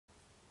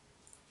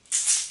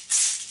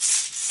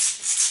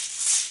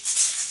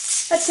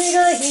A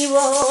tickle he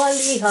won't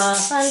leave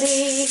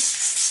handy.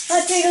 A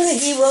tickle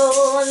he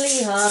won't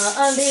leave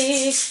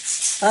handy.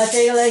 A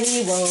tickle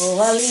he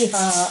won't leave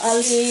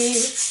handy.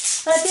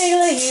 A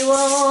tickle he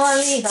won't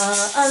leave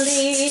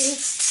handy.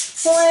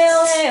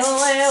 Well, hey, well,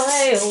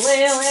 hey,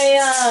 well, hey,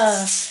 well,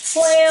 hey,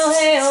 well,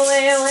 hey, well,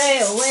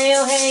 hey,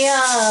 well, hey, well, hey,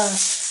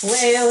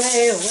 well,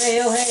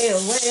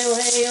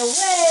 hey,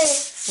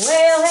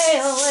 well, hey,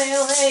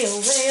 well, hey,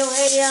 well,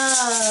 hey,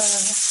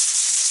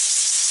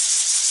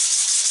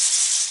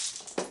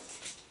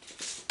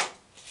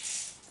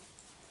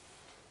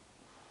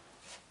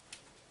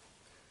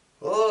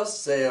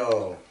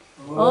 Oseo.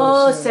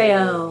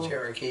 Oseo.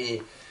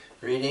 Cherokee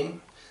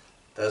reading.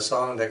 The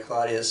song that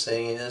Claudia is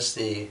singing is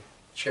the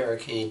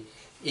Cherokee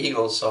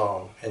Eagle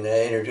song, and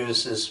that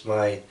introduces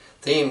my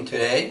theme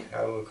today.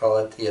 I will call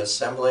it the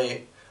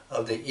Assembly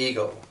of the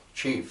Eagle,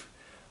 Chief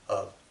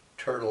of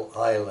Turtle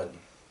Island.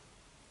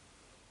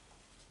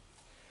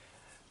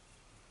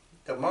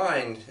 The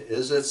mind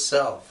is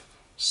itself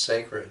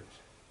sacred.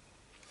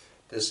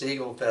 This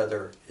eagle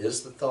feather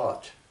is the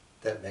thought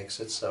that makes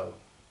it so.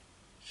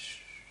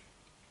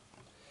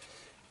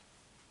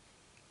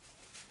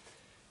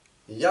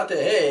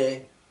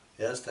 Yatehe,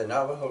 yes, the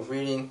Navajo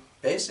reading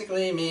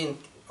basically means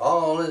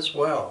all is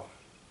well.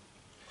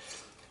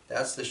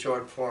 That's the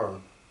short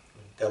form.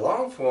 The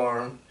long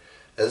form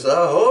is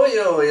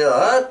Ahoyo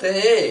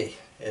Yatehe,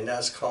 and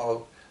that's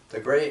called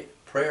the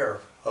Great Prayer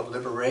of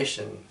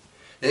Liberation.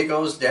 It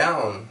goes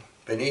down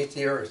beneath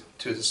the earth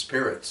to the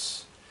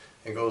spirits.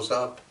 It goes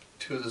up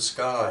to the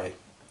sky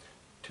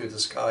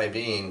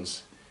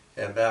beings,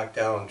 and back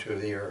down to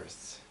the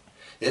earth.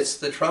 It's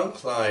the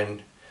trunk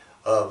line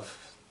of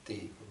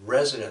the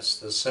resonance,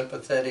 the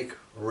sympathetic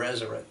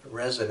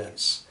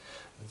resonance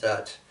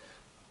that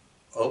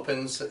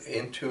opens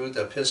into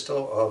the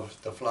pistil of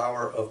the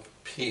flower of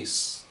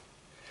peace.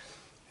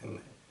 And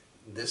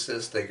this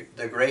is the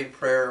great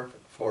prayer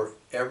for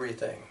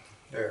everything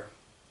there.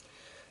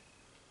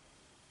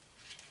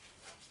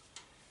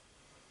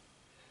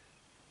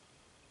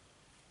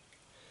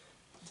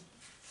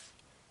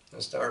 I'll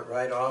start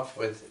right off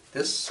with,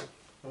 this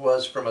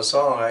was from a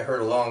song I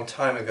heard a long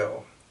time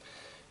ago,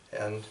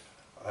 and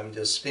I'm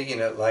just speaking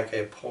it like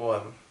a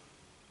poem.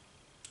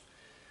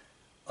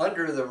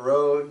 Under the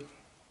road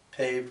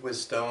paved with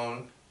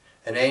stone,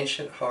 an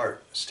ancient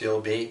heart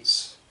still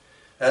beats,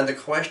 and the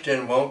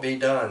question won't be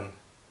done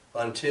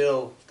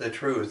until the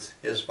truth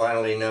is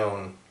finally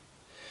known.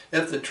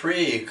 If the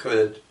tree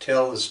could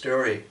tell the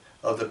story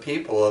of the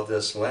people of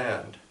this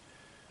land,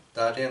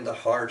 that in the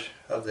heart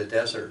of the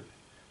desert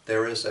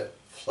there is a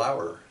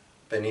flower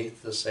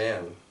beneath the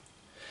sand,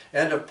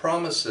 and of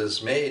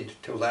promises made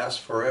to last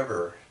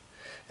forever,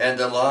 and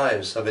the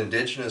lives of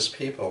indigenous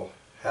people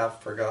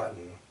half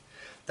forgotten,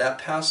 that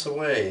pass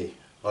away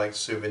like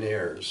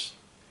souvenirs.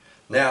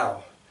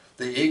 Now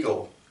the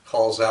eagle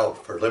calls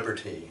out for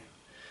liberty,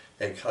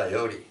 and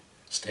Coyote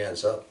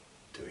stands up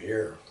to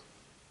hear.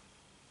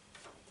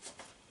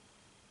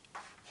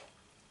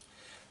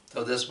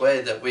 So this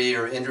way that we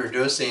are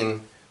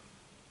introducing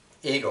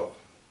eagle.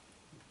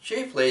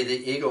 Chiefly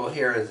the eagle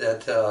here,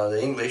 that the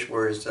English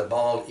word is the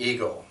bald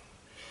eagle.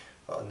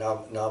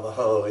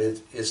 Navajo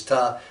is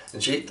ta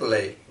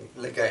jitle,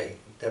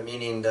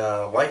 meaning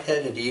the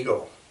white-headed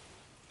eagle.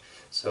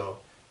 So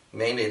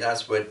mainly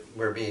that's what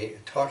we're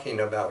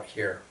talking about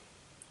here.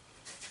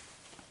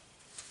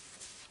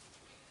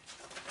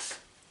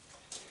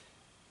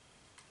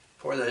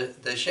 For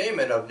the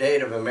shaman of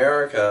Native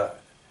America,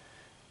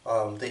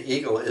 the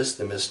eagle is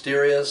the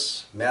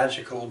mysterious,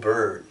 magical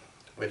bird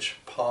which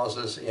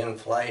pauses in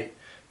flight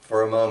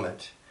for a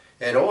moment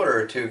in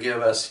order to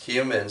give us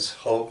humans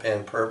hope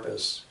and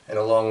purpose. And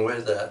along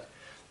with that,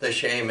 the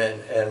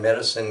shaman and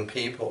medicine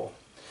people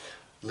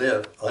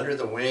live under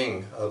the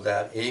wing of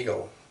that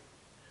eagle,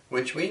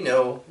 which we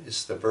know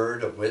is the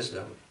bird of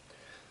wisdom,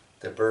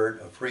 the bird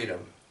of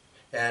freedom.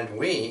 And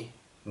we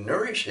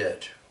nourish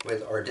it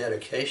with our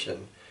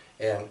dedication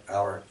and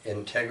our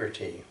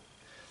integrity.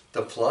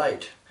 The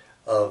flight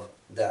of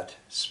that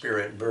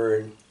spirit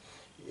bird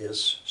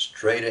is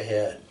straight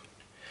ahead.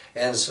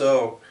 And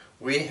so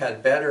we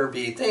had better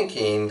be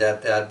thinking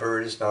that that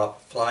bird is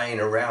not flying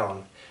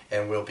around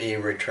and will be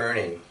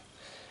returning,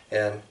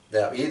 and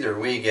that either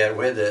we get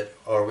with it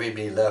or we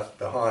be left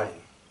behind.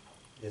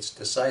 It's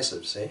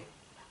decisive, see?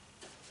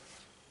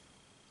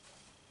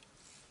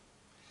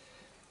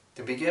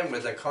 To begin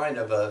with a kind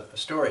of a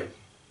story,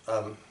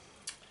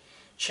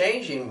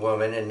 Changing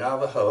Woman in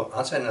Navajo,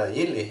 Asana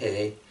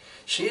Yilihe,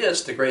 she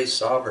is the great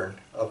sovereign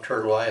of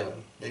Turtle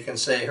Island. You can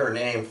say her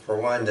name for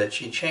one, that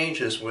she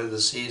changes with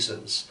the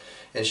seasons,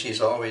 and she's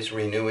always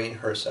renewing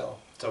herself.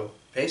 So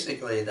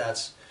basically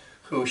that's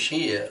who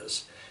she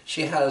is.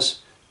 She has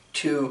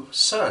two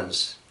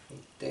sons.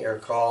 They are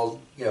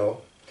called,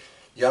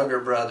 younger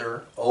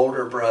brother,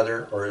 older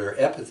brother, or their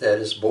epithet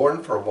is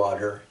born for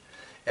water,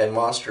 and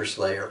monster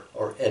slayer,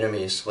 or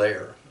enemy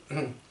slayer.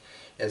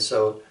 And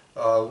so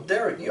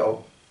they're,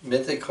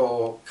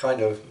 mythical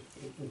kind of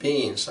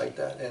beings like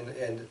that,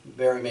 and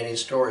very many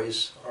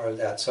stories are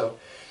that. So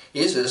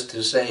Easiest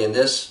to say in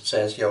this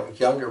sense,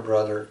 younger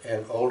brother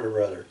and older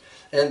brother.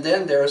 And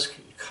then there's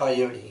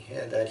Coyote,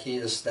 and that he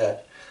is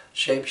that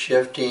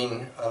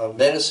shape-shifting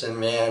medicine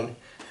man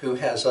who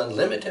has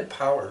unlimited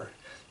power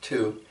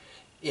to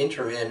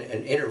enter in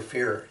and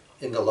interfere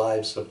in the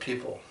lives of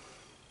people.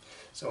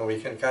 So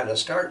we can kind of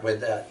start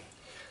with that.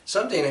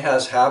 Something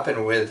has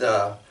happened with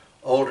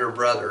older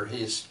brother.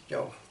 He's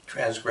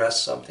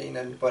transgressed something,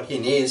 and what he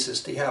needs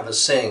is to have a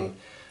sing.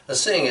 A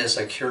sing is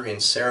a curing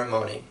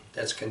ceremony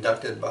that's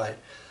conducted by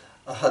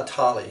a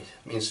hatali,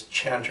 means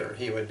chanter.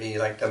 He would be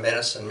like the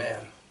medicine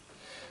man.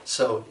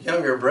 So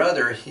younger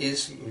brother,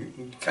 he's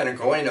kind of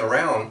going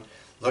around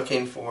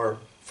looking for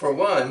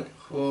one,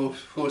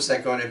 who's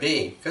that going to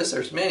be? Because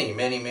there's many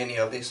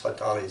of these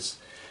hatalis,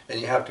 and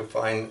you have to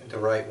find the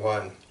right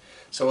one.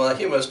 So while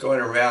he was going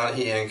around,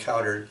 he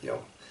encountered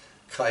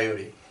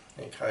Coyote,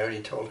 and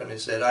Coyote told him, he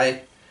said,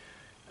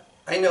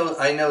 I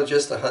know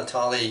just the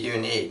hatali you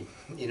need,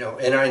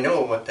 and I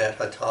know what that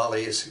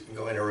hatali is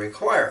going to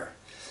require.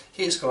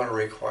 He's going to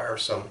require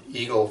some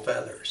eagle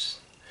feathers.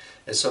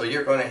 And so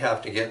you're going to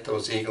have to get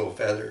those eagle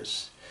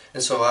feathers.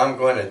 And so I'm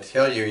going to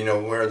tell you,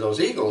 where those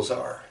eagles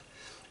are,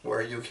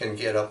 where you can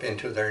get up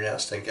into their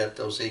nest and get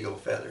those eagle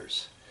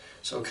feathers.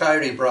 So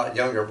Coyote brought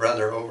younger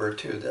brother over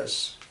to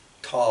this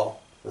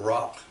tall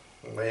rock.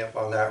 Way up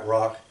on that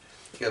rock,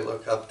 you could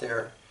look up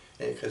there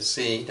and you could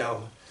see,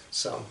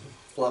 some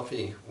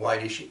fluffy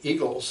whitish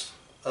eagles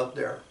up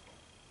there.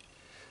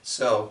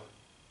 So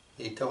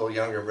he told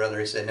younger brother,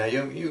 he said, now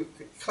you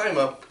climb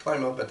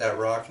up at that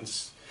rock, and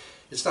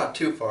it's not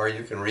too far,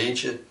 you can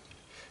reach it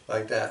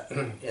like that,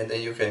 and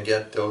then you can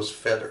get those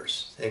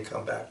feathers and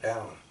come back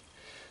down.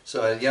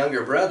 So a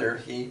younger brother,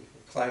 he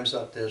climbs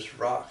up this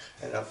rock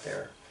and up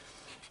there.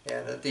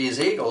 And these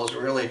eagles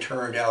really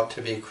turned out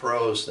to be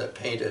crows that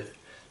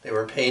they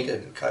were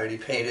painted, Coyote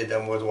painted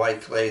them with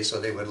white clay so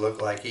they would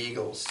look like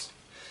eagles.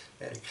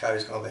 And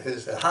Coyote's going, he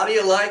said, how do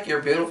you like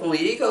your beautiful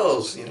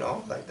eagles?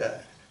 Like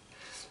that.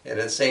 And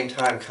at the same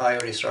time,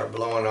 Coyote started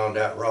blowing on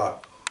that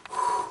rock.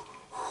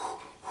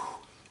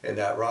 And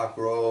that rock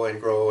grow and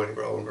grow and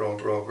grow and grow and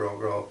grow and grow and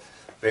grow.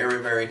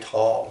 Very, very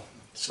tall.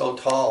 So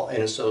tall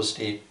and so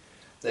steep,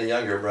 the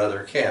younger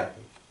brother can't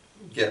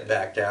get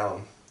back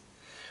down.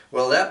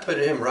 Well, that put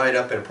him right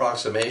up in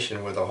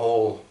approximation with a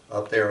hole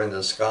up there in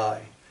the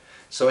sky.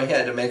 So he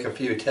had to make a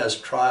few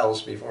test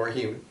trials before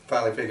he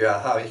finally figured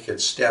out how he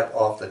could step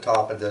off the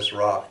top of this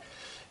rock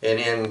and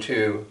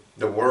into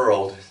the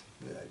world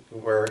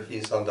where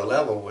he's on the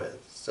level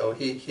with. So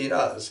he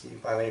does. He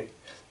finally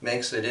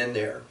makes it in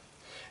there.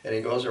 And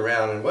he goes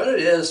around, and what it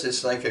is,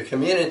 it's like a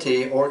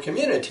community or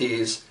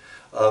communities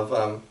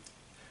of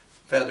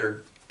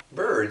feathered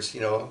birds,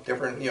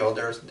 different,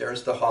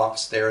 there's the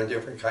hawks there and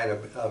different kind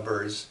of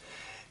birds.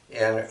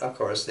 And of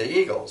course the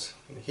eagles.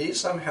 He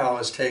somehow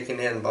is taken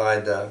in by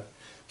the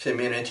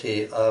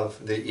community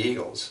of the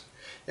eagles.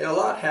 And a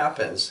lot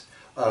happens.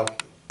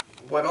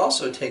 What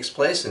also takes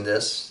place in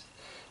this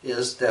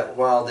is that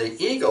while the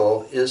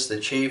eagle is the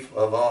chief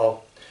of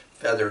all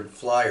feathered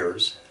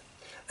flyers,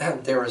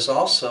 there is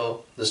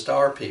also the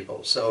star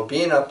people. So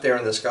being up there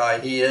in the sky,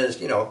 he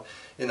is,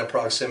 in the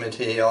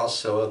proximity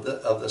also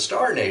of the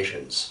star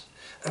nations.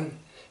 And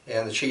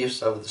the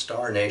chiefs of the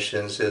star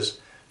nations is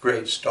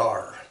Great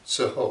Star,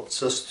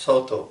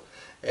 Soto,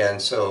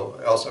 and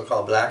so also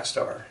called Black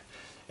Star.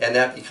 And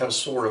that becomes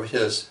sort of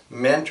his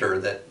mentor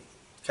that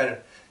kind of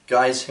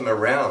guides him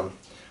around.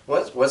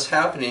 What's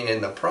happening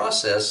in the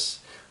process,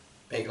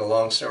 make a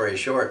long story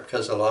short,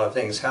 because a lot of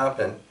things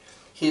happen,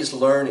 he's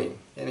learning,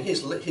 and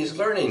he's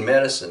learning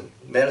medicine.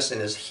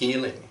 Medicine is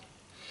healing,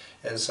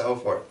 and so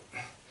forth.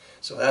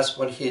 So that's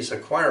what he's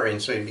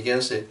acquiring. So he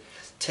begins to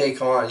take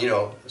on,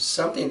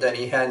 something that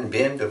he hadn't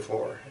been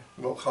before.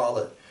 We'll call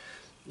it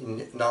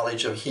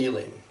knowledge of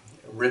healing,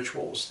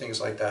 rituals,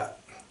 things like that.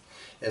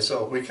 And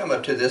so we come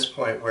up to this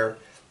point where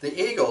the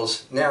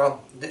eagles, now,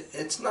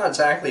 it's not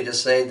exactly to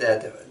say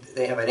that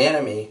they have an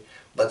enemy,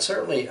 but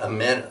certainly a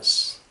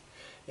menace.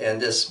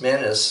 And this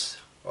menace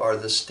are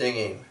the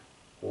stinging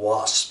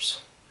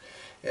wasps.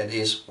 And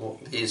these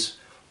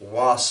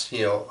wasps,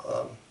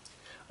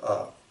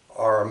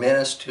 are a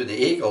menace to the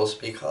eagles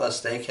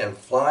because they can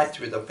fly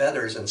through the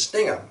feathers and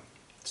sting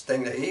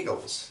the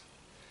eagles.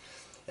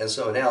 And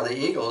so now the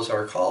eagles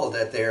are called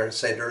that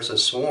say there's a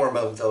swarm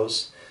of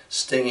those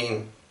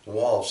stinging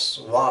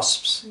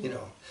wasps,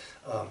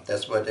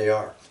 that's what they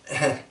are.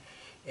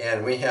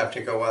 And we have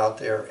to go out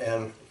there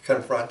and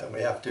confront them.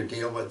 We have to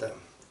deal with them.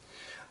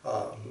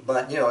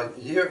 But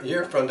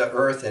you're from the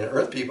earth, and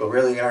earth people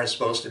really aren't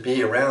supposed to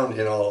be around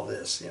in all of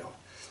this,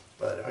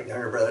 But our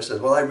younger brother says,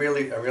 well, I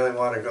really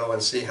want to go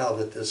and see how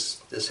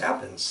this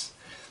happens.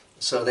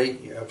 So they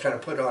kind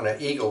of put on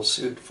an eagle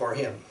suit for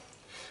him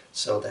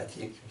so that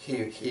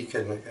he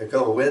can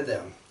go with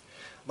them.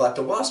 But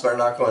the wasps are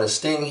not going to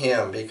sting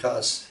him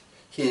because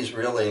he's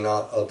really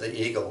not of the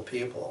eagle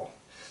people.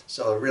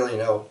 So really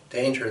no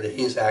danger that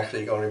he's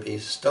actually going to be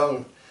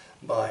stung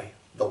by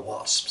the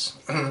wasps.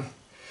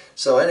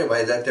 So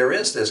anyway, that there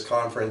is this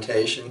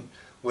confrontation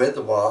with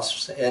the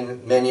wasps,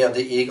 and many of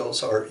the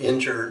eagles are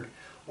injured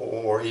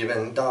or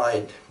even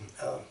died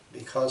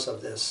because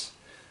of this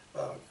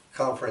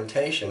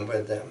confrontation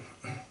with them.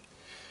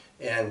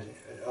 And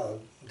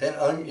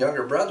then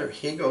younger brother,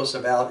 he goes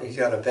about, he's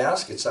got a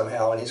basket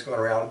somehow, and he's going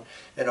around,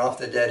 and off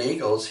the dead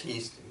eagles,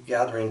 he's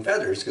gathering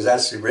feathers, because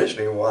that's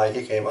originally why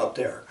he came up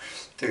there,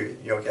 to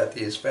get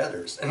these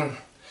feathers.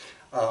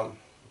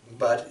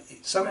 But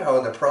somehow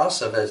in the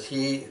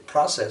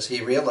process,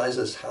 he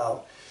realizes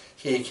how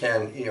he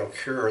can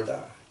cure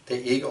the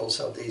eagles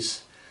of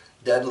these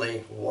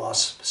deadly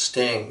wasp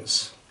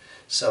stings.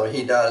 So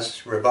he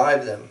does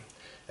revive them,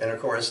 and of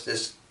course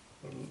this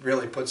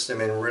really puts them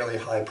in really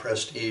high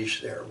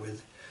prestige there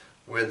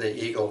with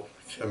the eagle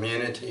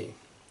community.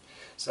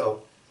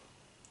 So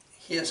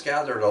he has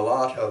gathered a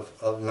lot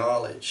of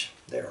knowledge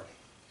there.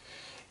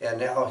 And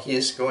now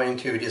he's going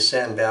to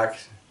descend back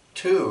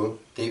to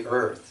the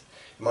earth.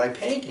 My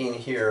painting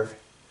here,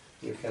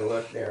 you can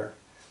look there,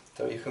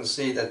 so you can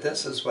see that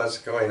this is what's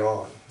going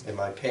on in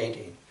my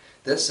painting.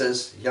 This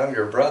is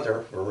younger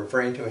brother, we're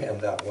referring to him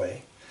that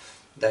way,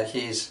 that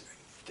he's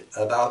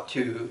about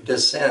to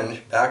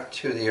descend back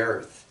to the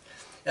earth.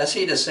 As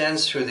he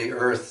descends through the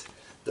earth,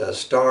 the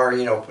star,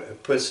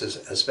 puts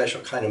a special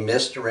kind of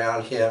mist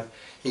around him.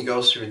 He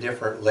goes through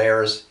different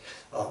layers.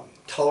 He's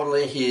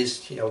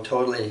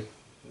totally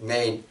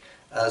made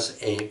as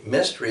a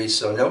mystery,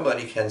 so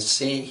nobody can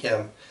see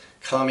him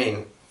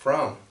coming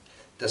from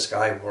the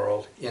sky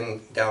world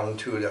down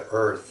to the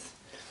earth.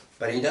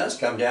 But he does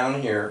come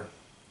down here.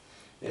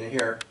 And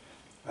here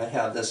I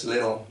have this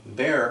little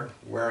bear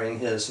wearing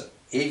his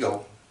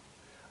eagle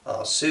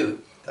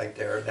suit like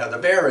there. Now the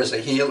bear is a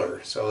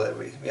healer, so that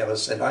we have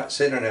a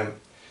synonym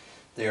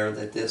there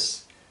that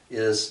this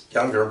is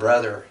younger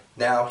brother.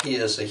 Now he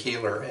is a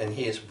healer, and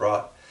he has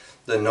brought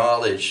the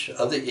knowledge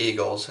of the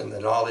eagles and the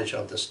knowledge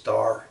of the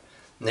star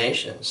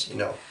nations,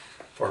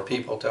 for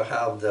people to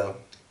have the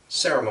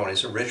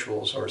ceremonies or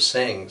rituals or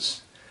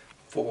sayings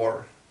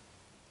for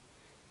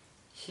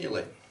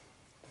healing.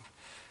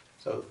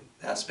 So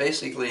that's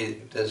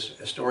basically the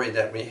story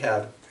that we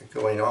have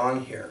going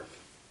on here.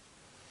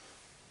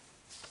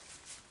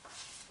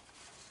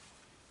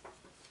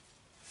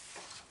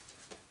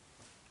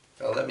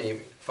 So let me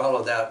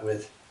follow that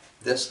with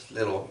this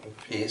little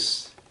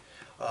piece.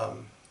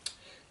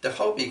 The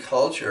Hopi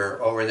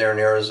culture over there in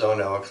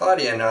Arizona,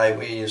 Claudia and I,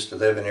 we used to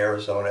live in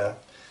Arizona,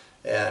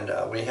 and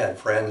we had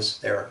friends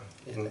there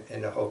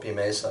in the Hopi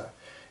Mesa,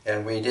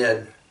 and we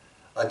did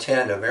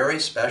attend a very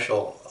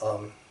special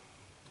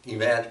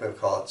event, we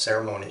call it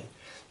ceremony,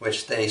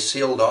 which they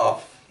sealed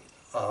off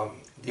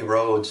the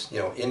roads,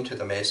 into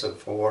the mesa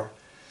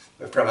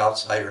from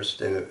outsiders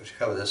to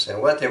cover this.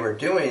 And what they were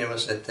doing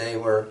was that they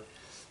were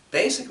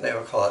basically, I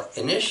would call it,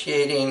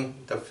 initiating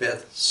the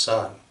fifth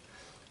sun,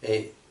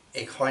 a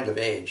kind of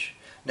age.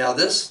 Now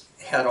this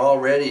had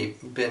already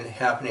been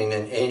happening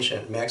in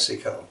ancient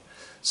Mexico.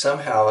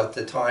 Somehow at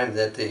the time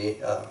that the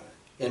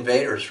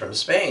invaders from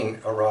Spain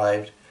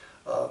arrived,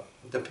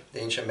 the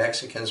ancient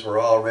Mexicans were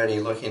already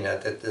looking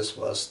at that this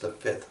was the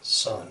fifth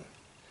sun.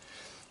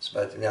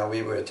 But now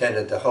we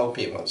attended the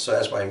Hopi one, so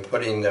that's why I'm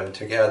putting them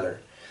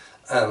together.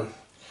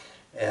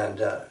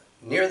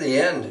 Near the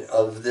end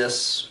of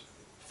this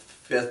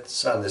fifth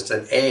sun, it's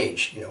an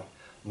age,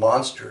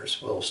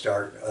 monsters will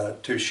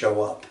start to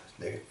show up.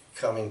 They're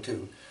coming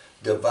to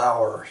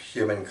devour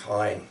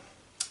humankind.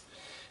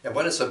 And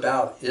what it's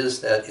about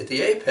is that at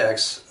the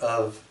apex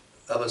of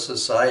a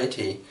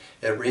society,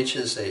 it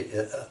reaches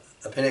a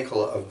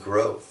pinnacle of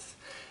growth,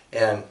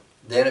 and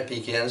then it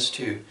begins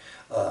to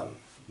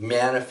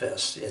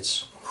manifest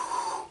its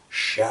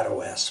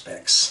shadow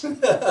aspects.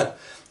 The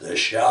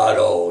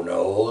shadow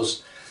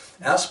knows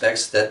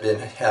aspects that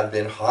have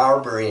been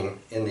harboring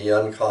in the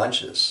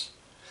unconscious.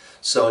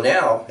 So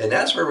now, and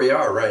that's where we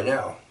are right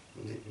now.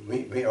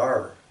 We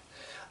are.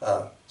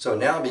 So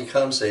now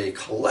becomes a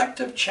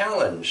collective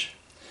challenge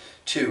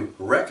to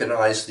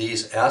recognize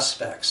these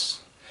aspects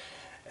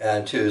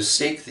and to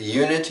seek the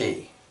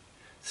unity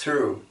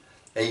through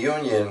a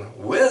union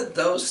with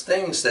those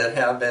things that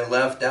have been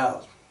left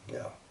out.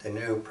 The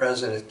new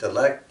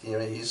president-elect,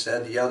 he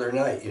said the other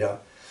night,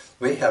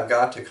 we have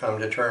got to come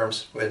to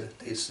terms with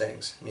these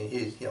things. I mean,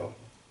 he's,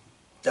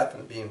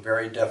 definitely being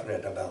very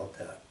definite about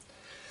that.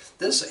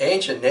 This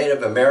ancient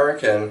Native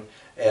American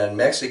and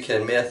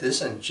Mexican myth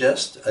isn't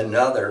just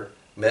another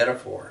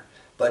metaphor,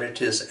 but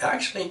it is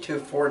actually to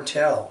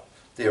foretell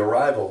the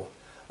arrival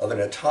of an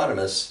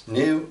autonomous,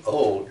 new,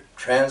 old,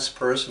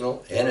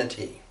 transpersonal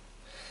entity.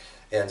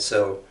 And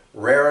so,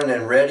 raring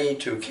and ready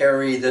to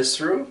carry this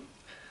through,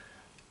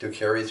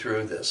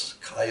 this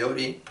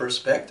Coyote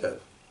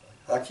perspective.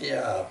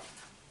 Hakia.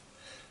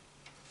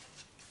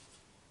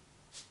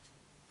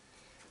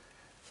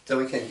 So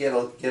we can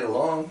get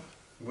along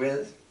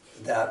with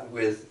that,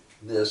 with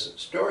this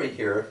story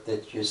here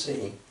that you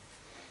see.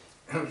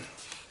 Now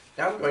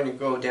I'm going to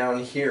go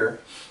down here.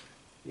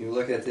 You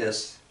look at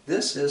this.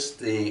 This is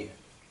the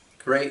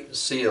Great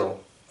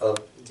Seal of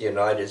the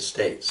United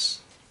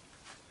States.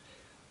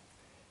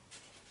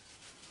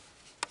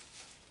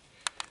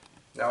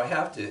 Now I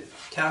have to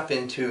tap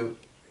into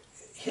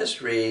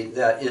history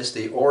that is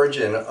the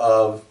origin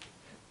of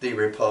the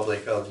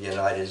Republic of the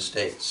United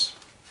States.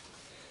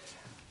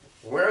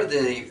 Where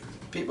the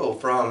people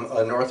from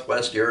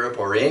Northwest Europe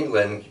or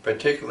England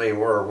particularly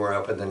were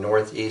up in the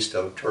northeast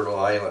of Turtle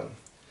Island.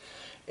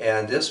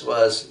 And this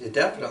was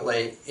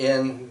definitely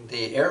in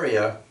the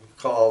area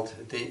called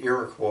the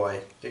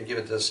Iroquois, to give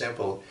it the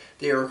simple,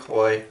 the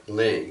Iroquois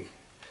League.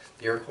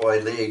 The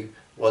Iroquois League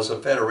was a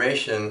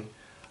federation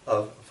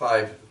of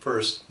 5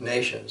 First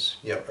Nations,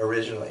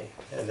 originally,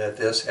 and that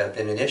this had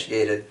been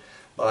initiated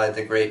by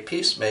the great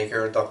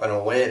peacemaker,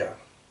 Coyote.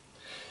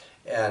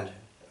 And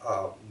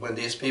when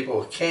these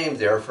people came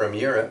there from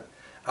Europe,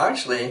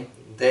 actually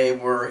they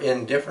were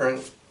in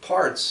different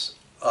parts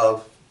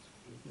of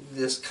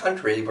this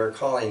country we're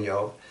calling,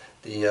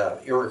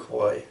 the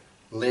Iroquois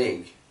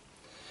League.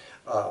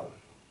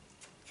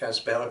 Kind of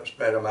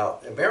spread them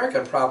out.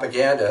 American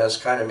propaganda has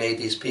kind of made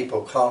these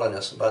people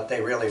colonists, but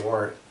they really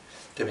weren't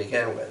to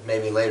begin with.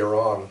 Maybe later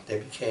on they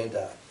became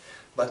that.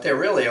 But they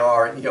really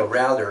are,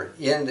 rather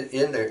in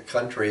the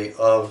country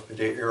of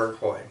the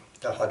Iroquois,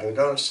 the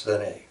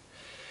Haudenosaunee.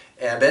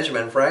 And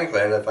Benjamin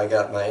Franklin, if I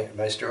got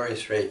my story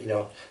straight,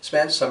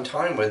 spent some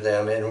time with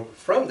them, and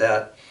from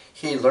that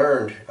he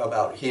learned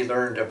about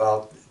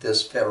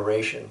this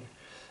federation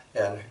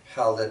and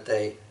how that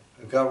they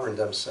governed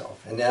themselves,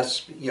 and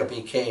that's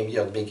became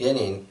the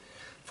beginning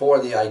for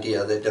the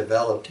idea that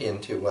developed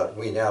into what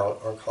we now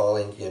are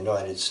calling the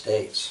United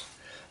States.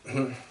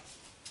 And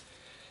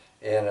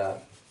I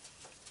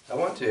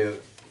want to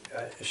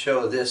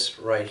show this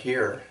right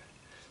here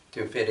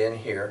to fit in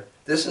here.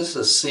 This is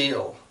the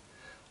seal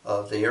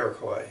of the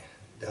Iroquois,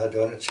 the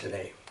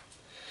Haudenosaunee.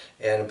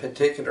 And in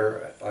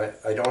particular,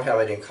 I don't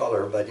have it in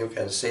color, but you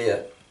can see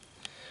it.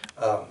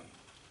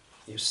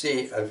 You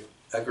see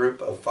a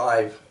group of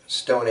 5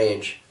 Stone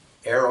Age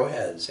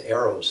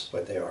arrows,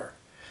 what they are.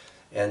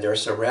 And they're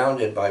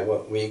surrounded by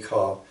what we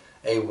call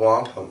a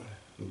wampum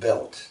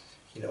belt.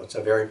 It's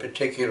a very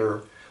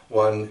particular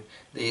one.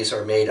 These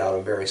are made out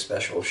of very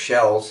special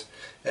shells,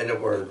 and the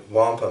word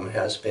wampum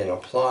has been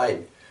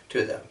applied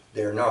to them.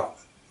 They're not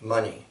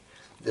money.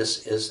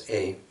 This is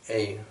a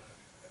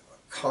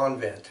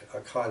convent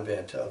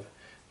of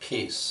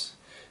peace.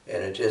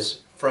 And it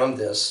is from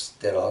this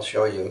that I'll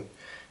show you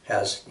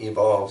has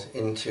evolved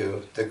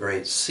into the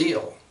Great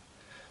Seal.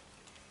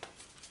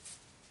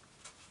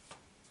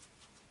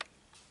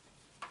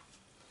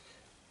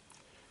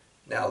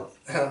 Now,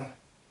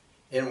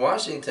 in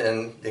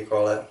Washington, they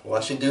call it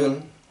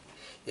Washington,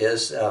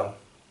 is the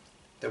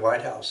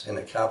White House, and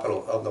the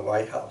capital of the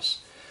White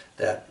House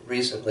that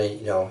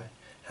recently,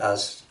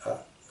 has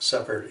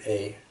suffered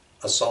a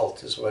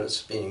assault, is what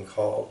it's being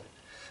called.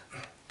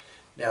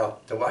 Now,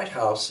 the White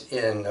House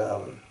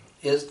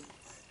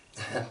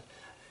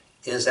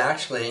is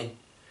actually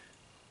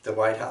the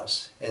White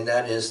House, and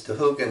that is the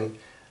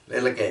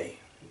Hugon-Lilige,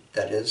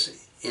 that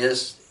is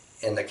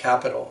in the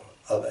capital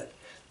of it.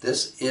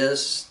 This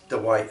is the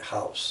White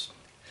House,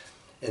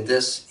 and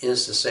this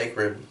is the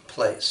sacred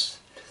place.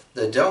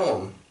 The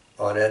dome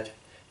on it,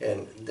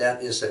 and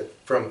that is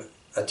from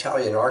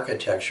Italian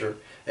architecture,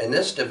 and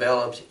this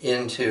developed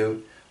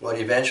into what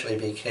eventually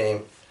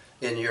became,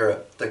 in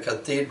Europe, the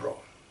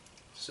cathedral.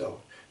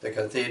 So the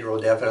cathedral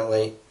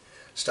definitely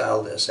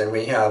styled this, and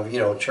we have,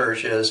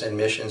 churches and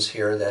missions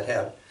here that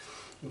have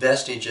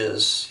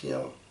vestiges,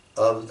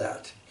 of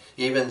that.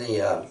 Even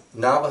the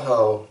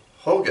Navajo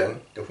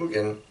Hogan, the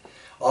Hugon,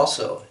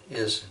 also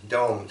is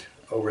domed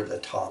over the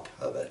top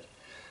of it.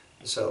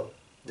 So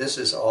this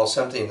is all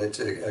something that's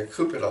a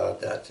cupola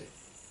that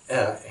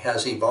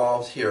has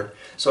evolved here.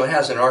 So it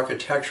has an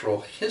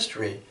architectural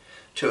history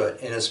to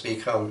it, and it's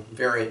become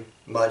very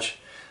much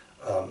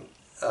an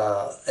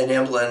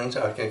emblem,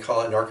 I can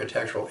call it an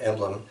architectural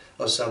emblem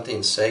of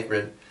something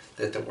sacred,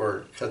 that the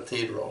word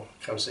cathedral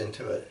comes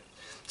into it.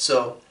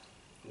 So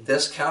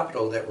this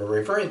capital that we're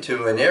referring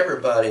to, and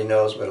everybody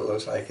knows what it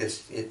looks like,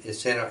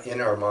 it's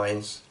in our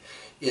minds,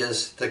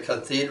 is the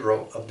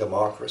Cathedral of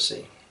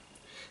Democracy.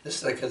 This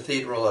is the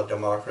Cathedral of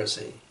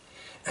Democracy.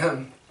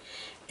 And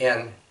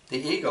the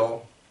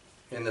eagle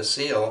in the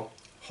seal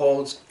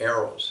holds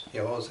arrows. He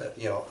holds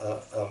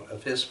a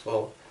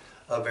fistful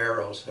of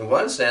arrows. In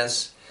one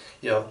sense,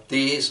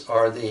 these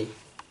are the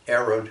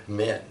arrowed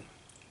men.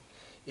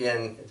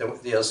 In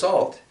the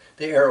assault,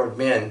 the arrowed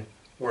men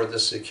were the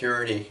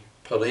security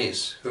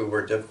police who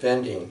were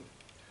defending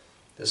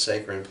the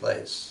sacred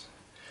place.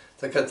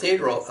 The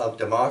Cathedral of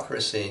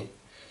Democracy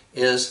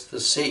is the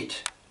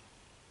seat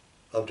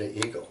of the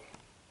eagle.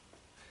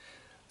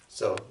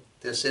 So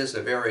this is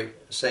a very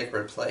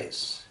sacred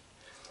place.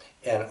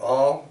 And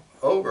all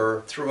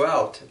over,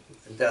 throughout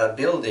the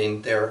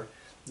building, there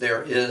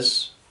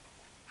is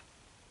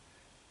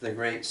the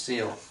Great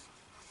Seal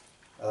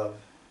of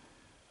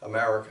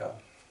America.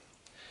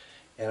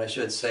 And I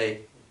should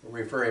say,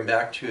 referring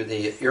back to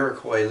the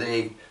Iroquois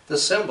League, the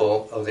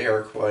symbol of the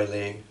Iroquois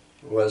League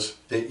was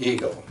the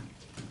eagle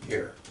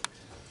here.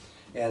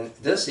 And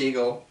this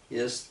eagle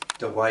is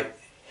the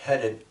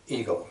white-headed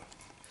eagle.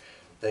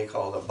 They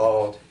call the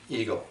bald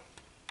eagle.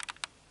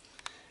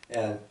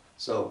 And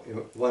So in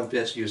one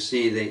fist you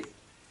see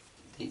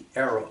the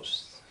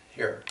arrows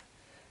here,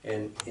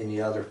 and in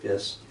the other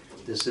fist,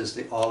 this is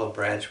the olive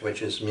branch,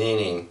 which is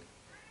meaning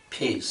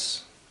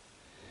peace.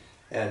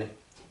 And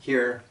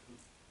here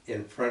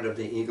in front of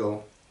the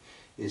eagle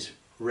is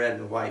red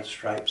and white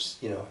stripes.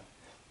 You know,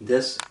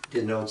 this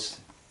denotes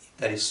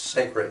that he's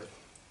sacred,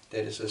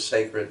 that is a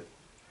sacred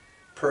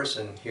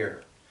person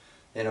here.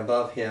 And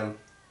above him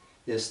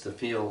is the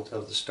field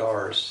of the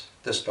stars,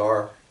 the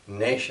star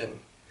nation.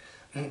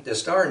 The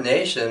star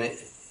nation,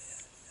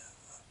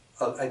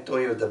 I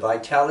told you the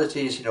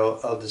vitalities, you know,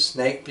 of the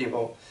snake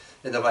people,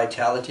 and the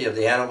vitality of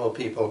the animal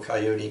people,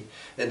 Coyote.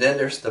 And then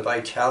there's the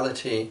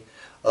vitality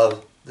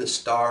of the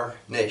star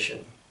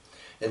nation.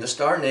 And the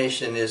star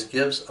nation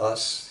gives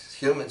us,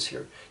 humans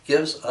here,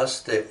 gives us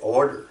the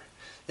order.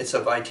 It's a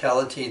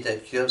vitality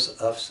that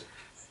gives us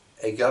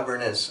a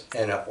governance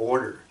and an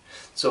order.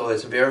 So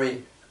it's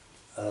very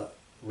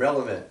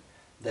relevant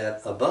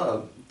that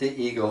above the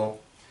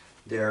eagle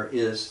there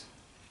is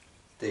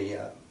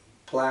the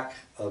plaque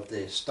of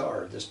the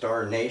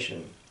star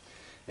nation.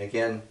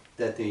 Again,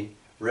 that the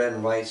red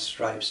and white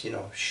stripes, you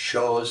know,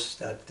 shows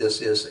that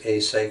this is a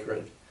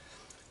sacred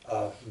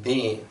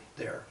being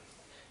there.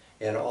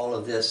 And all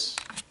of this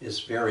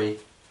is very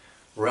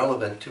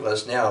relevant to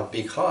us now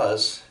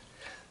because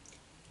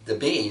the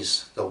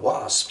bees, the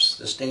wasps,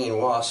 the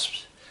stinging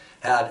wasps,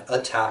 had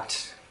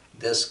attacked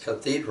this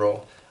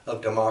cathedral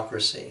of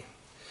democracy.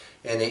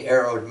 And the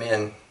arrowed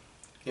men,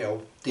 you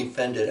know,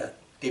 defended it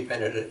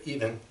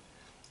even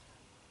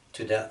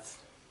to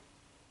death.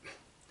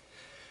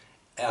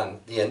 And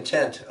the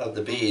intent of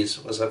the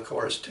bees was, of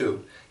course,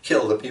 to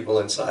kill the people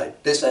inside.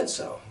 They said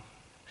so,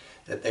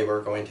 that they were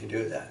going to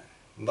do that.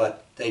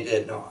 But they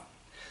did not,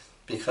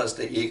 because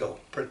the eagle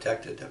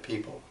protected the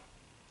people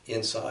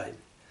inside.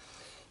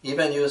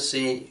 Even you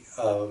see,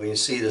 when you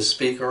see the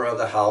Speaker of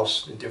the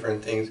House and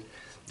different things,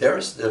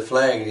 there's the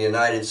flag of the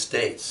United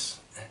States.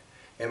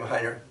 And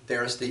behind her,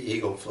 there's the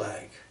eagle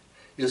flag.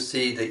 You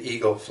see the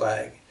eagle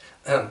flag.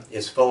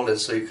 It's folded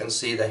so you can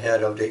see the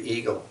head of the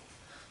eagle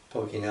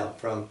poking out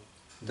from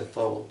the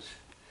folds.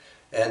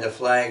 And the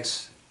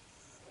flag's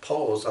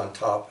poles on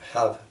top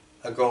have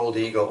a gold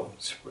eagle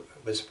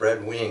with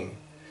spread wing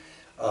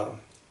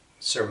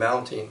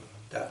surmounting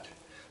that.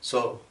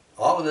 So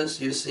all of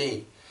this, you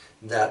see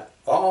that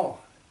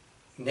all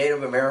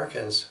Native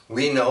Americans,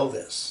 we know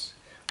this.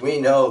 We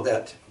know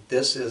that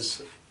this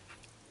is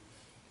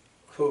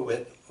who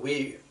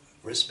we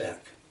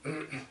respect.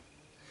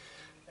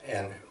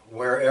 And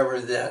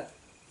wherever that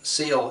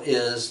seal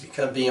is, it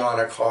can be on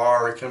a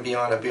car, it can be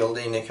on a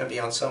building, it can be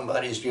on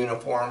somebody's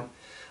uniform,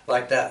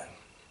 like that.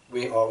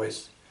 We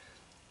always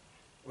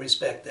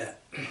respect that,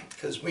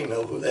 because we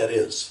know who that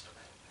is.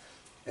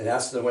 And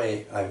that's the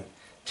way I'm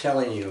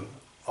telling you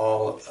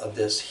all of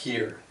this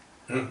here.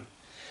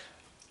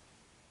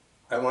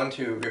 I want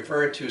to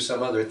refer to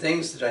some other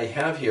things that I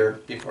have here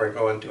before I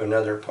go into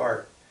another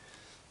part.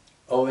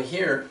 Over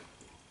here,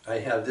 I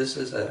have, this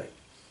is an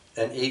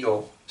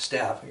eagle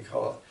staff, we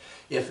call it.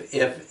 If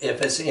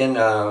it's in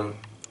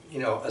you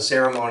know, a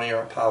ceremony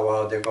or a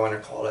powwow, they're going to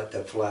call it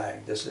the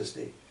flag. This is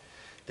the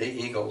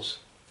eagle's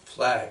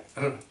flag.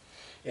 And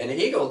the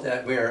eagle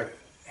that we're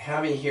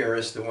having here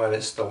is the one,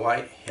 it's the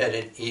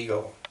white-headed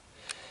eagle.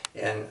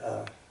 And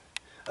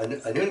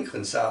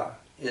Anunkunsa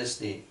is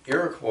the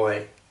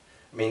Iroquois,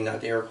 I mean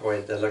not the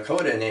Iroquois, the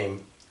Lakota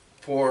name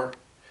for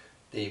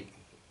the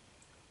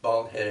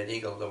bald-headed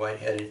eagle, the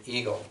white-headed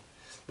eagle,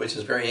 which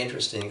is very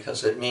interesting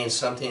because it means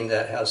something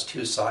that has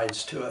two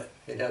sides to it.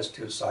 It has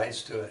two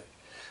sides to it.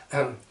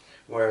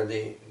 Where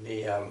the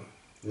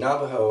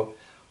Navajo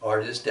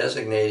are just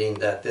designating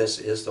that this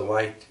is the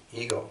white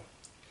eagle.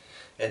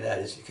 And that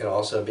is, it can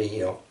also be,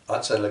 you know,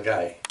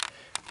 Atsalagai.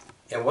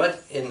 And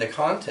what, in the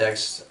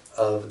context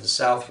of the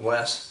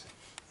Southwest,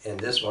 in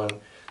this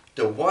one,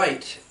 the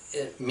white,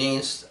 it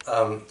means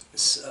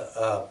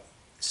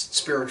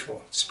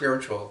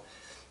spiritual,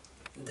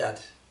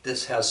 that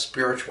this has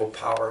spiritual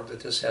power, that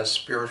this has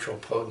spiritual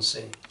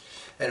potency.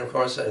 And of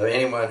course,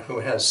 anyone who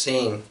has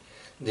seen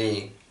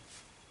the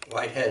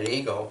white-headed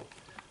eagle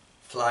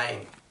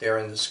flying there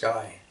in the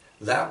sky,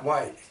 that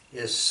white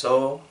is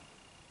so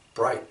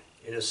bright,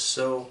 it is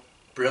so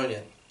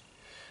brilliant,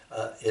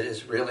 it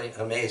is really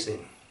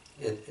amazing.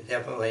 It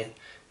definitely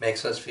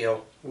makes us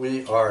feel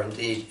we are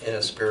indeed in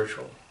a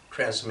spiritual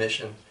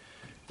transmission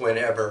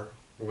whenever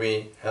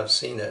we have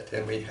seen it,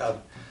 and we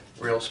have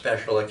real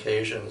special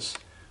occasions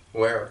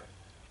where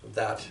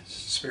that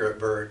spirit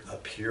bird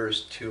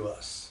appears to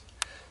us.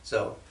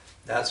 So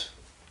that's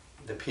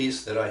the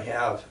piece that I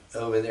have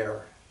over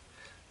there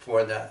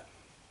for that.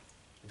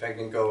 If I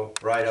can go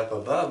right up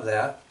above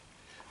that,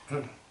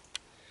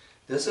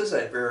 this is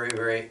a very,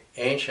 very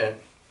ancient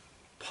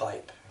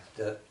pipe.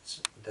 The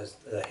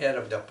head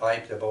of the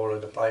pipe, the bowl of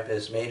the pipe,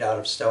 is made out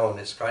of stone.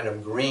 It's kind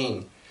of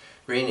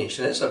greenish,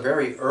 and it's a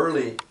very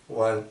early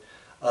one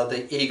of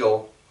the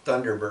eagle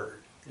thunderbird.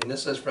 And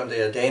this is from the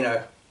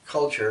Adena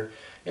culture,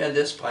 and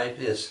this pipe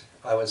is,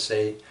 I would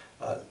say,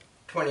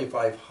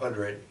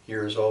 2,500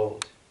 years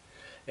old.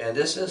 And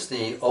this is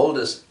the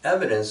oldest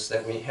evidence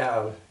that we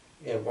have,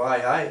 and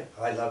why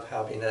I love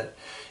having it,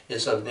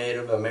 is of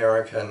Native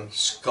American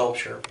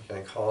sculpture, we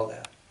can call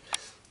that.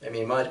 I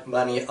mean,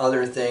 many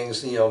other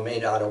things, you know,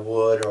 made out of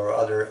wood or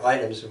other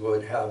items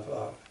would have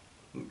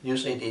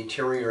usually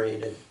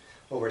deteriorated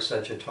over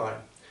such a time.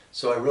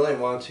 So I really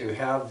want to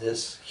have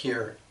this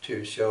here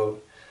to show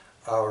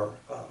our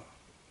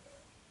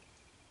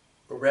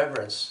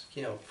reverence,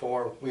 you know,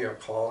 for we are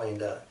calling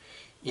the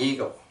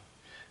eagle.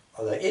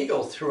 The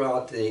eagle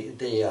throughout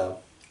the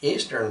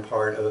eastern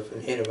part of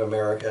Native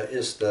America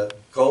is the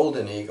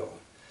golden eagle.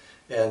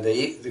 And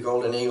the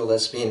golden eagle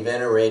that's being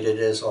venerated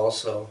is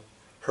also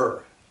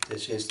her.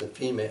 She's the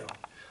female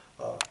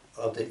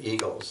of the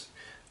eagles.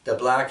 The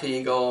black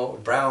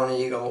eagle, brown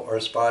eagle, or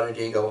spotted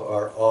eagle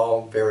are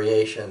all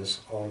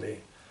variations on the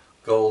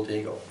gold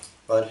eagle.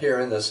 But here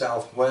in the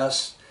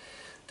southwest,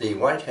 the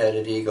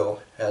white-headed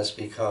eagle has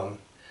become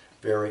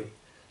very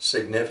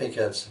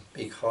significant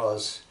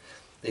because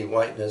the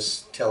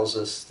whiteness tells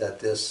us that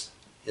this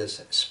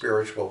is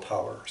spiritual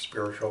power,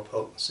 spiritual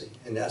potency,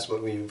 and that's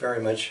what we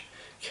very much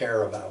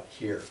care about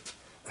here.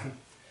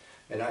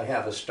 And I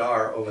have a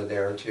star over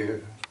there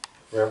to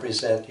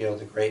represent, you know,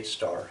 the great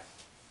star.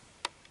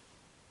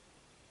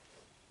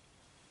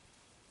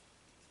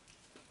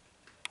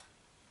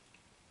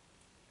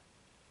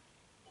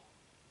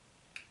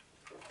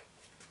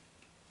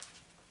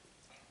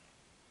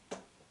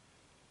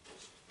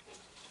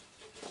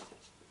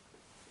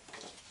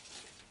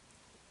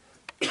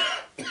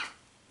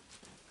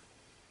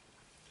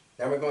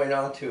 Now we're going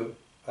on to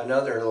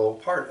another little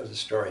part of the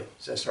story.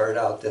 As I started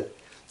out, that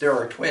there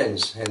are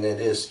twins, and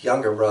it is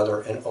younger brother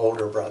and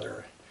older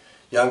brother.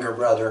 Younger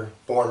brother,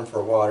 born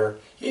for water,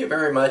 he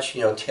very much,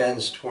 you know,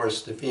 tends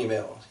towards the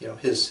female. You know,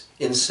 his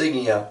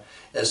insignia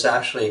is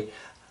actually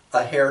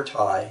a hair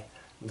tie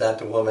that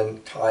the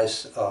woman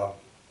ties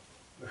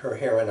her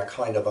hair in a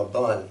kind of a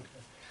bun.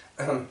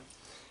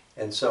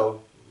 And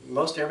so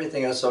most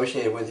everything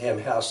associated with him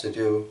has to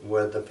do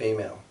with the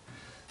female.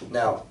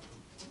 Now,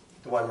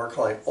 the one we're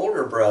calling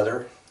older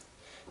brother,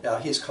 now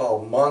he's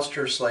called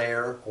monster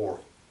slayer or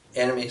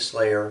enemy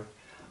slayer.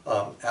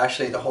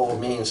 Actually, the whole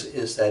means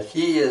is that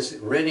he is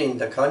ridding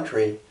the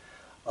country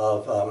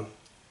of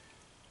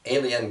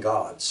alien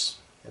gods.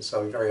 And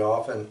so very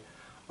often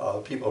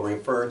people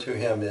refer to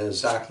him in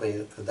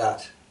exactly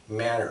that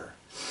manner.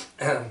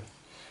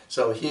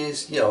 So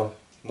he's, you know,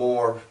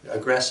 more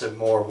aggressive,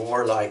 more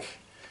warlike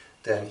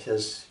than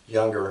his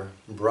younger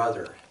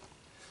brother.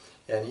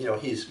 And, you know,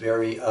 he's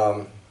very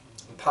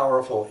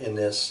powerful in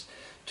this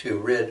to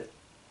rid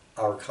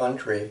our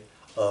country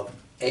of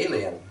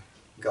alien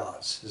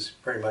gods, is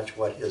pretty much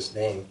what his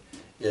name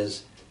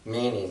is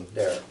meaning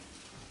there.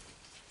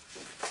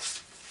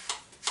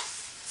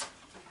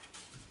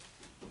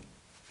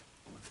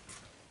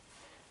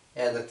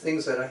 And the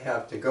things that I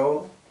have to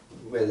go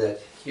with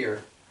it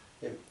here,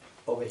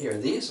 over here,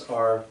 these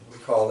are, we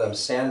call them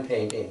sand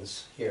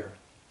paintings here.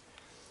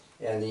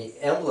 And the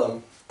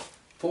emblem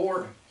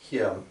for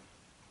him,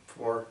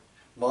 for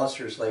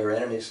Monster Slayer,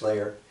 Enemy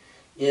Slayer,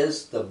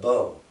 is the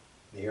bow.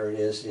 Here it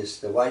is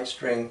the white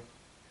string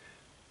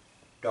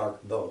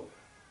dark bow.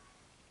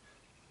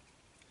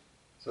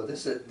 So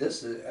this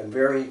is a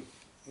very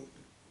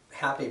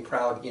happy,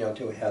 proud, you know,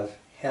 to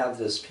have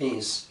this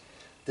piece.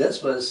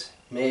 This was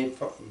made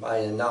by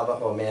a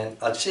Navajo man,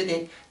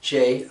 Atsidi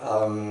J.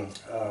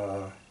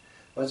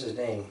 What's his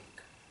name?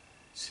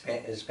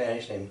 His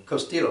Spanish name,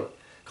 Castillo.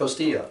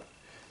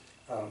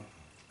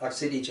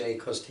 Atsidi J.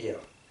 Castillo,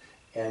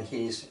 and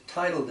he's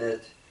titled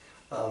it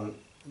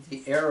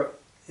the arrow.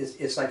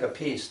 It's like a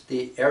piece,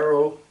 the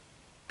arrow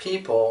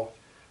people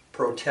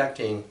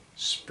protecting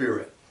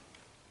spirit.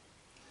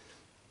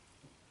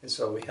 And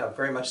so we have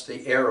very much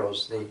the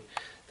arrows,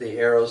 the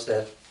arrows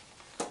that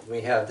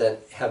we have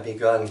that have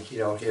begun, you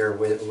know, here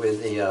with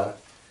the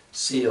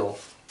seal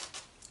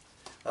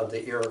of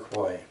the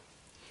Iroquois.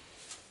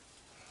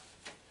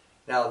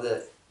 Now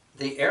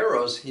the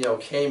arrows, you know,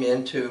 came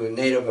into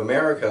Native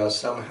America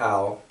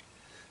somehow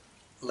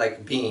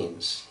like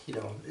beings, you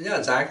know, not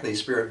exactly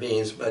spirit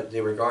beings, but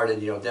they're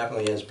regarded, you know,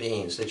 definitely as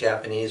beings. The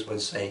Japanese would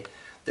say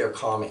they're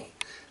kami.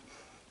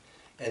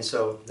 And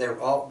so they've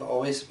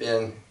always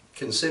been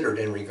considered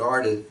and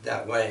regarded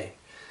that way.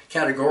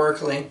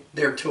 Categorically,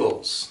 they're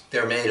tools.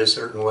 They're made a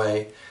certain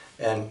way,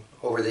 and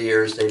over the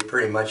years they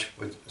pretty much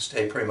would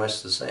stay pretty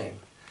much the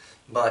same.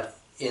 But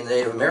in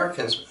Native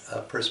Americans'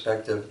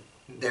 perspective,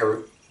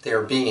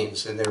 they're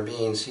beings, and they're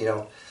beings, you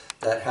know,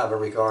 that have a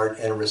regard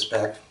and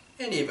respect,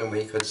 and even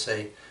we could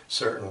say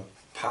certain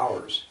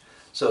powers.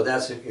 So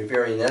that's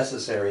very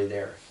necessary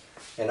there.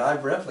 And I've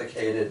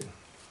replicated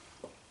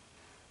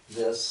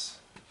this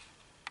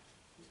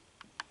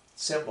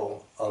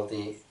symbol of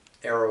the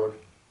arrowed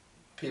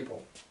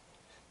people.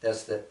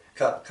 That's the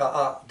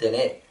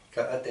ka'atene,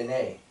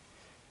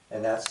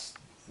 and that's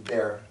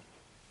their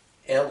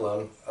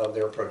emblem of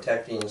their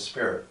protecting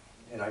spirit.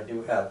 And I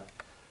do have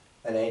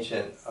an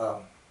ancient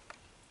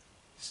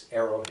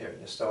arrow here,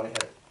 the stone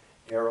head,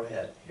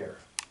 arrowhead here.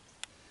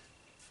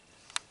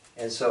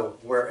 And so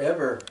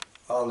wherever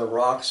on the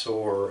rocks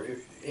or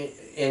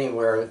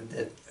anywhere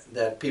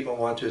that people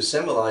want to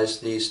symbolize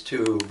these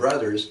two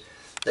brothers,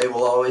 they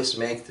will always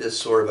make this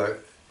sort of a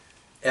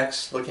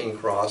X-looking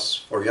cross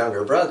for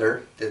younger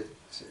brother that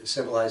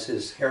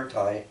symbolizes hair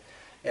tie,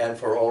 and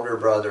for older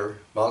brother,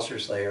 Monster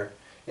Slayer,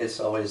 it's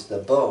always the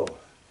bow.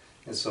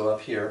 And so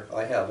up here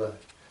I have a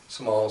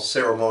small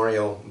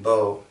ceremonial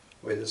bow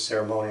with the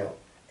ceremonial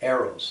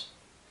arrows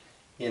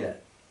in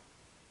it.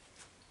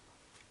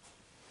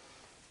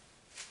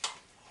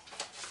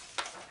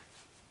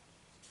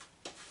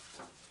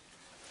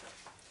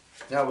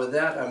 Now with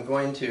that, I'm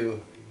going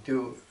to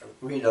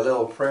read a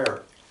little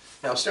prayer.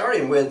 Now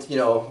starting with,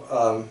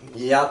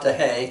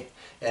 Yatahe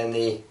and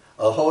the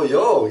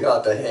Ahoyo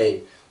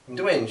Yatahe. I'm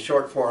doing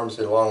short forms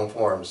and long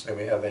forms that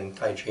we have in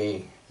Tai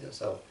Chi.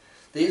 So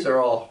these are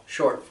all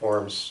short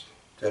forms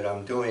that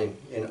I'm doing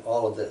in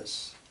all of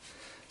this.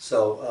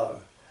 So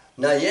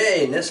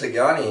Naye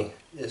Nisagani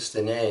is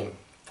the name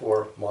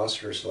for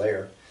Monster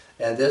Slayer.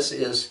 And this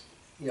is,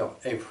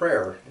 a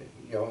prayer,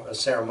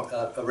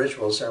 a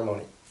ritual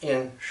ceremony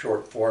in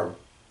short form.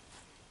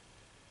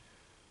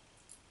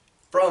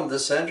 From the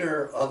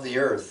center of the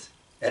earth,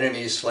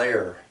 enemy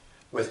slayer,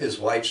 with his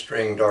white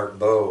string dark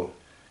bow,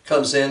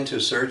 comes in to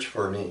search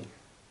for me.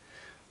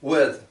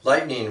 With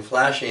lightning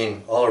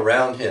flashing all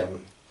around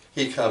him,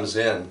 he comes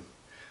in.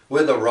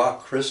 With a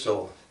rock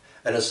crystal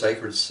and a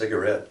sacred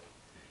cigarette,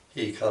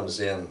 he comes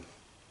in.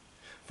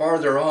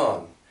 Farther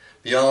on,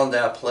 beyond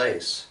that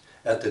place,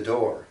 at the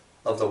door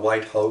of the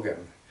White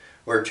Hogan,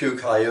 where two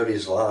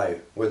coyotes lie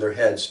with their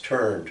heads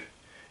turned,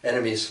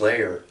 enemy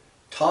slayer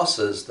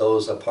tosses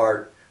those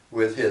apart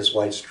with his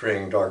white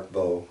string dark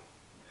bow.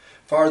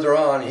 Farther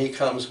on he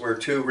comes where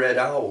two red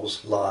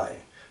owls lie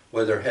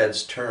with their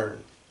heads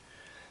turned,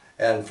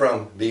 and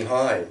from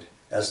behind,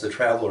 as the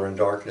traveler in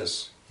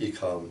darkness, he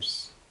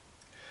comes.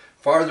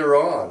 Farther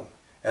on,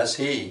 as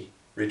he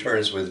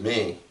returns with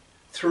me,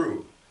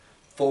 through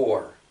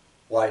 4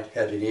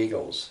 white-headed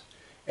eagles,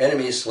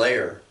 enemy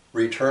slayer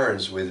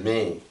returns with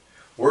me,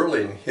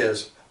 whirling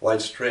his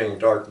white string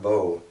dark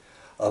bow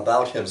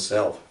about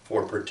himself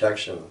for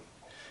protection,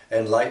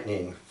 and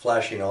lightning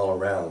flashing all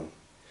around.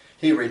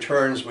 He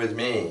returns with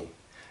me,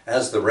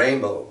 as the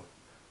rainbow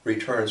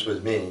returns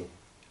with me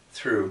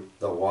through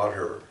the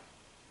water.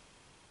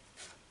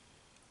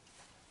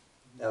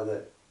 Now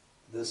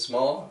the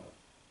small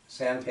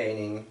sand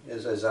painting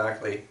is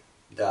exactly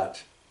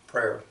that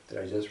prayer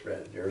that I just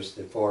read. There's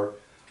the 4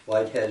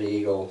 white-headed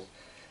eagles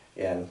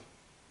and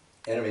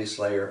enemy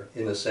slayer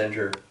in the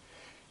center,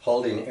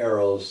 holding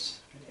arrows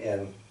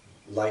and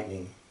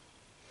lightning.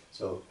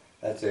 So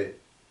that's a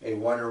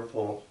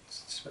wonderful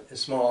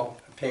small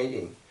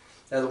painting.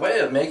 Now the way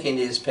of making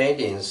these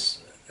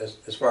paintings,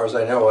 as far as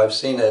I know, I've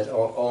seen it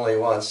only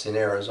once in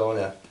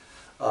Arizona,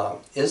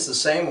 is the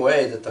same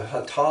way that the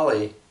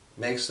Hatali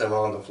makes them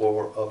on the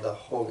floor of the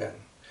Hogan,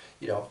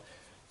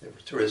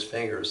 through his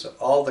fingers.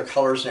 All the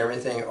colors and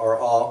everything are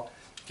all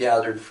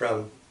gathered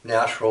from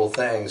natural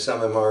things.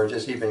 Some of them are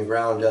just even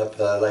ground up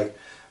like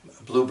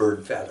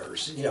bluebird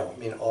feathers,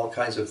 all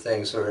kinds of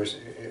things. So there's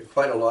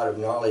quite a lot of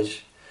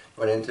knowledge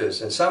went into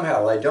this. And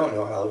somehow, I don't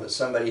know how, but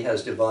somebody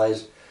has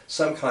devised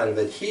some kind of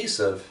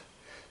adhesive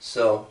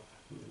so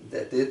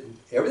that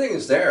everything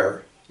is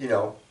there,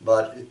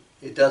 but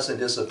it doesn't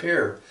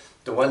disappear.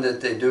 The one that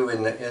they do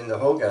in the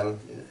Hogan,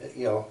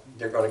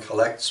 they're going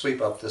to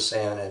sweep up the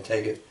sand and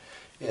take it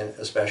in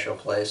a special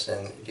place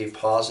and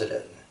deposit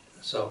it.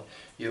 So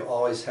you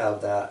always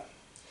have that.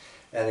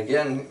 And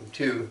again,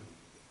 to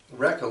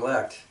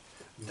recollect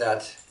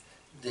that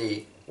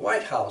the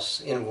White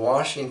House in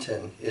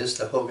Washington is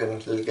the Hogan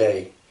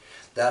Lugay.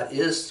 That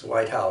is the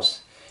White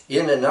House.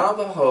 In the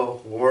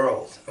Navajo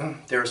world,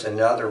 there's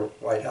another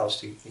White House,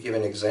 to give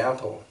an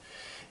example.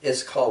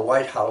 It's called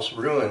White House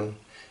Ruin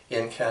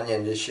in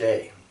Canyon de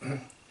Chelly.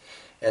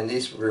 And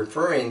these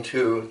referring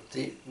to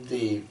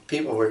the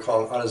people we're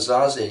calling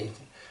Anasazi,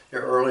 the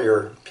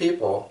earlier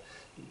people.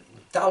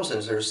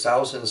 There's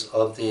thousands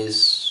of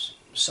these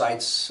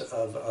sites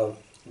of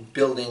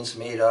buildings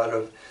made out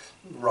of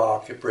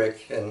rock,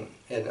 brick, and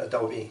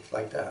adobe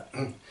like that.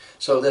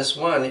 So this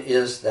one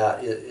is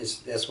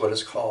that's what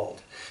it's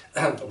called,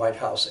 the White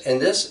House.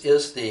 And this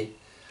is the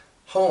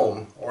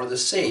home or the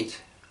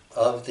seat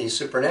of the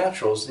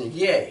supernaturals, the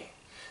Yei.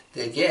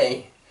 The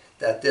Yei,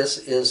 that this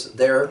is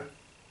their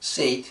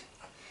seat.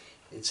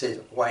 It's a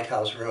White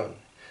House ruin.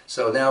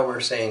 So now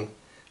we're saying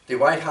the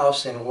White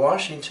House in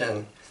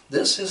Washington,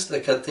 this is the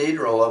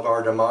cathedral of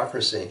our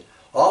democracy.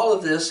 All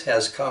of this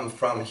has come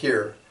from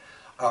here,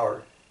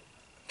 our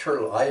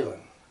Turtle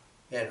Island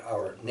and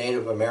our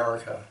Native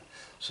America.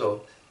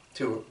 So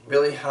to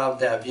really have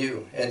that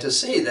view and to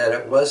see that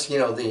it was,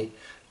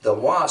 the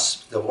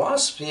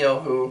wasps,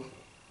 who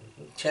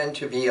tend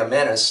to be a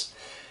menace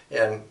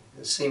and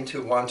seem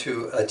to want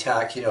to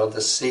attack,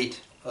 the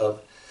seat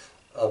of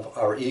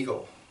our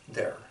eagle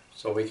there.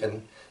 So we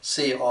can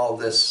see all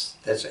this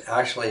that's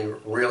actually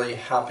really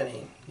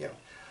happening.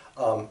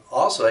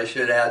 Also, I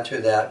should add to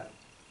that,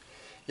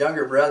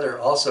 younger brother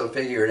also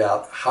figured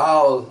out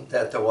how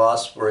that the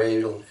wasps were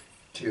able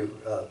to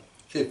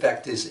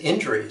affect these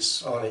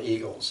injuries on the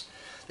eagles.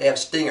 They have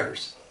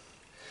stingers.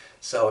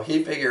 So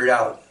he figured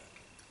out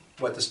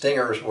what the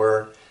stingers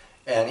were,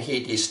 and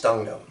he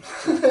destung them.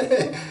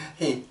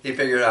 he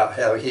figured out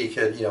how he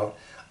could,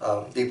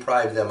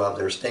 deprive them of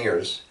their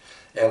stingers.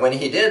 And when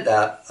he did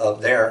that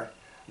up there,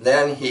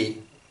 then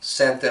he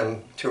sent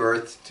them to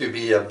Earth to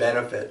be a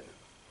benefit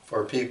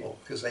for people,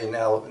 because they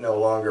now no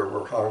longer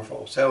were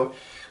harmful. So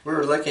we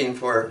were looking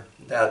for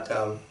that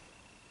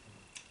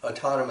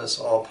autonomous,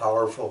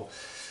 all-powerful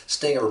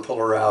stinger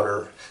puller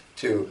outer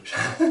to,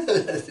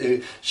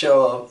 to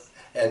show up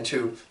and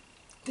to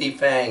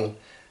defang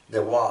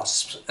the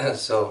wasps,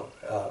 so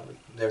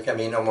there can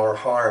be no more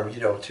harm,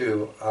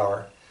 to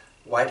our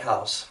White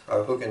House,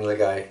 our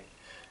Hugenlegai,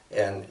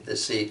 and the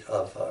seat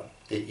of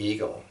the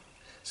eagle.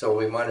 So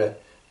we want to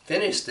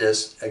finish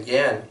this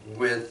again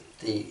with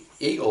the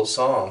eagle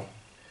song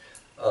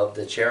of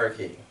the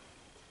Cherokee.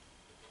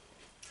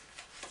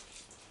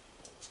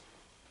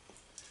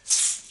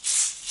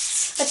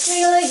 A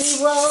tickle he a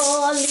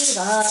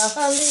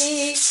tickle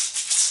he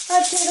a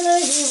tickle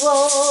he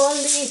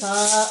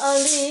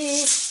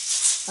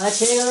a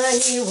tickle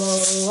he well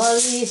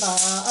hey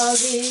well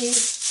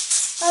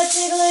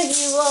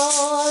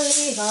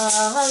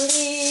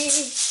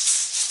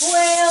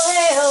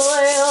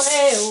hey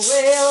well hey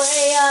well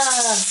hey well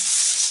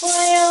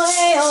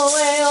hey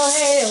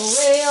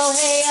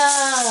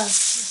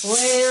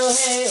well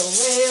hey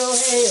well hey well hey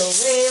well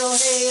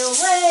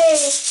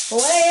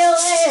hey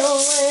well hey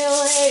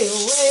well hey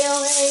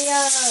well hey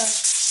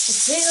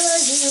tickle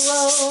he a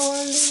tickle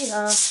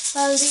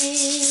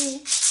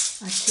he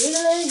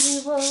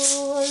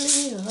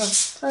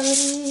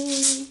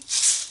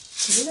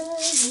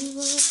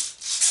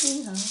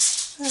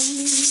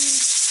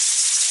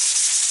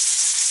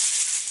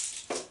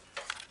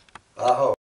Aho.